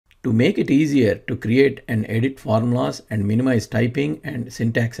To make it easier to create and edit formulas and minimize typing and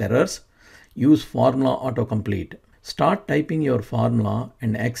syntax errors, use Formula Autocomplete. Start typing your formula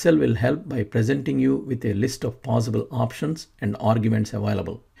and Excel will help by presenting you with a list of possible options and arguments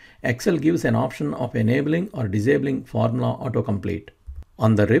available. Excel gives an option of enabling or disabling Formula Autocomplete.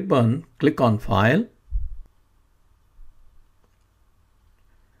 On the ribbon, click on File,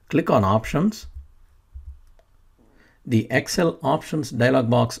 click on Options. The Excel Options dialog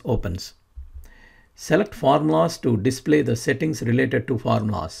box opens. Select Formulas to display the settings related to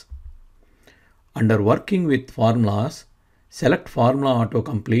formulas. Under Working with Formulas, select Formula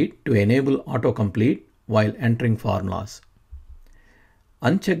Autocomplete to enable autocomplete while entering formulas.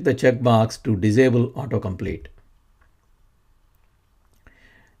 Uncheck the checkbox to disable autocomplete.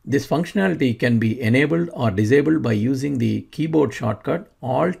 This functionality can be enabled or disabled by using the keyboard shortcut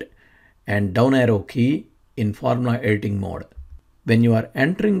Alt and down arrow key in formula editing mode. When you are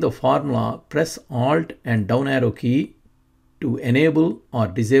entering the formula, press Alt and down arrow key to enable or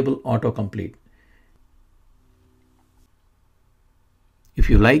disable autocomplete. If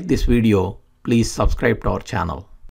you like this video, please subscribe to our channel.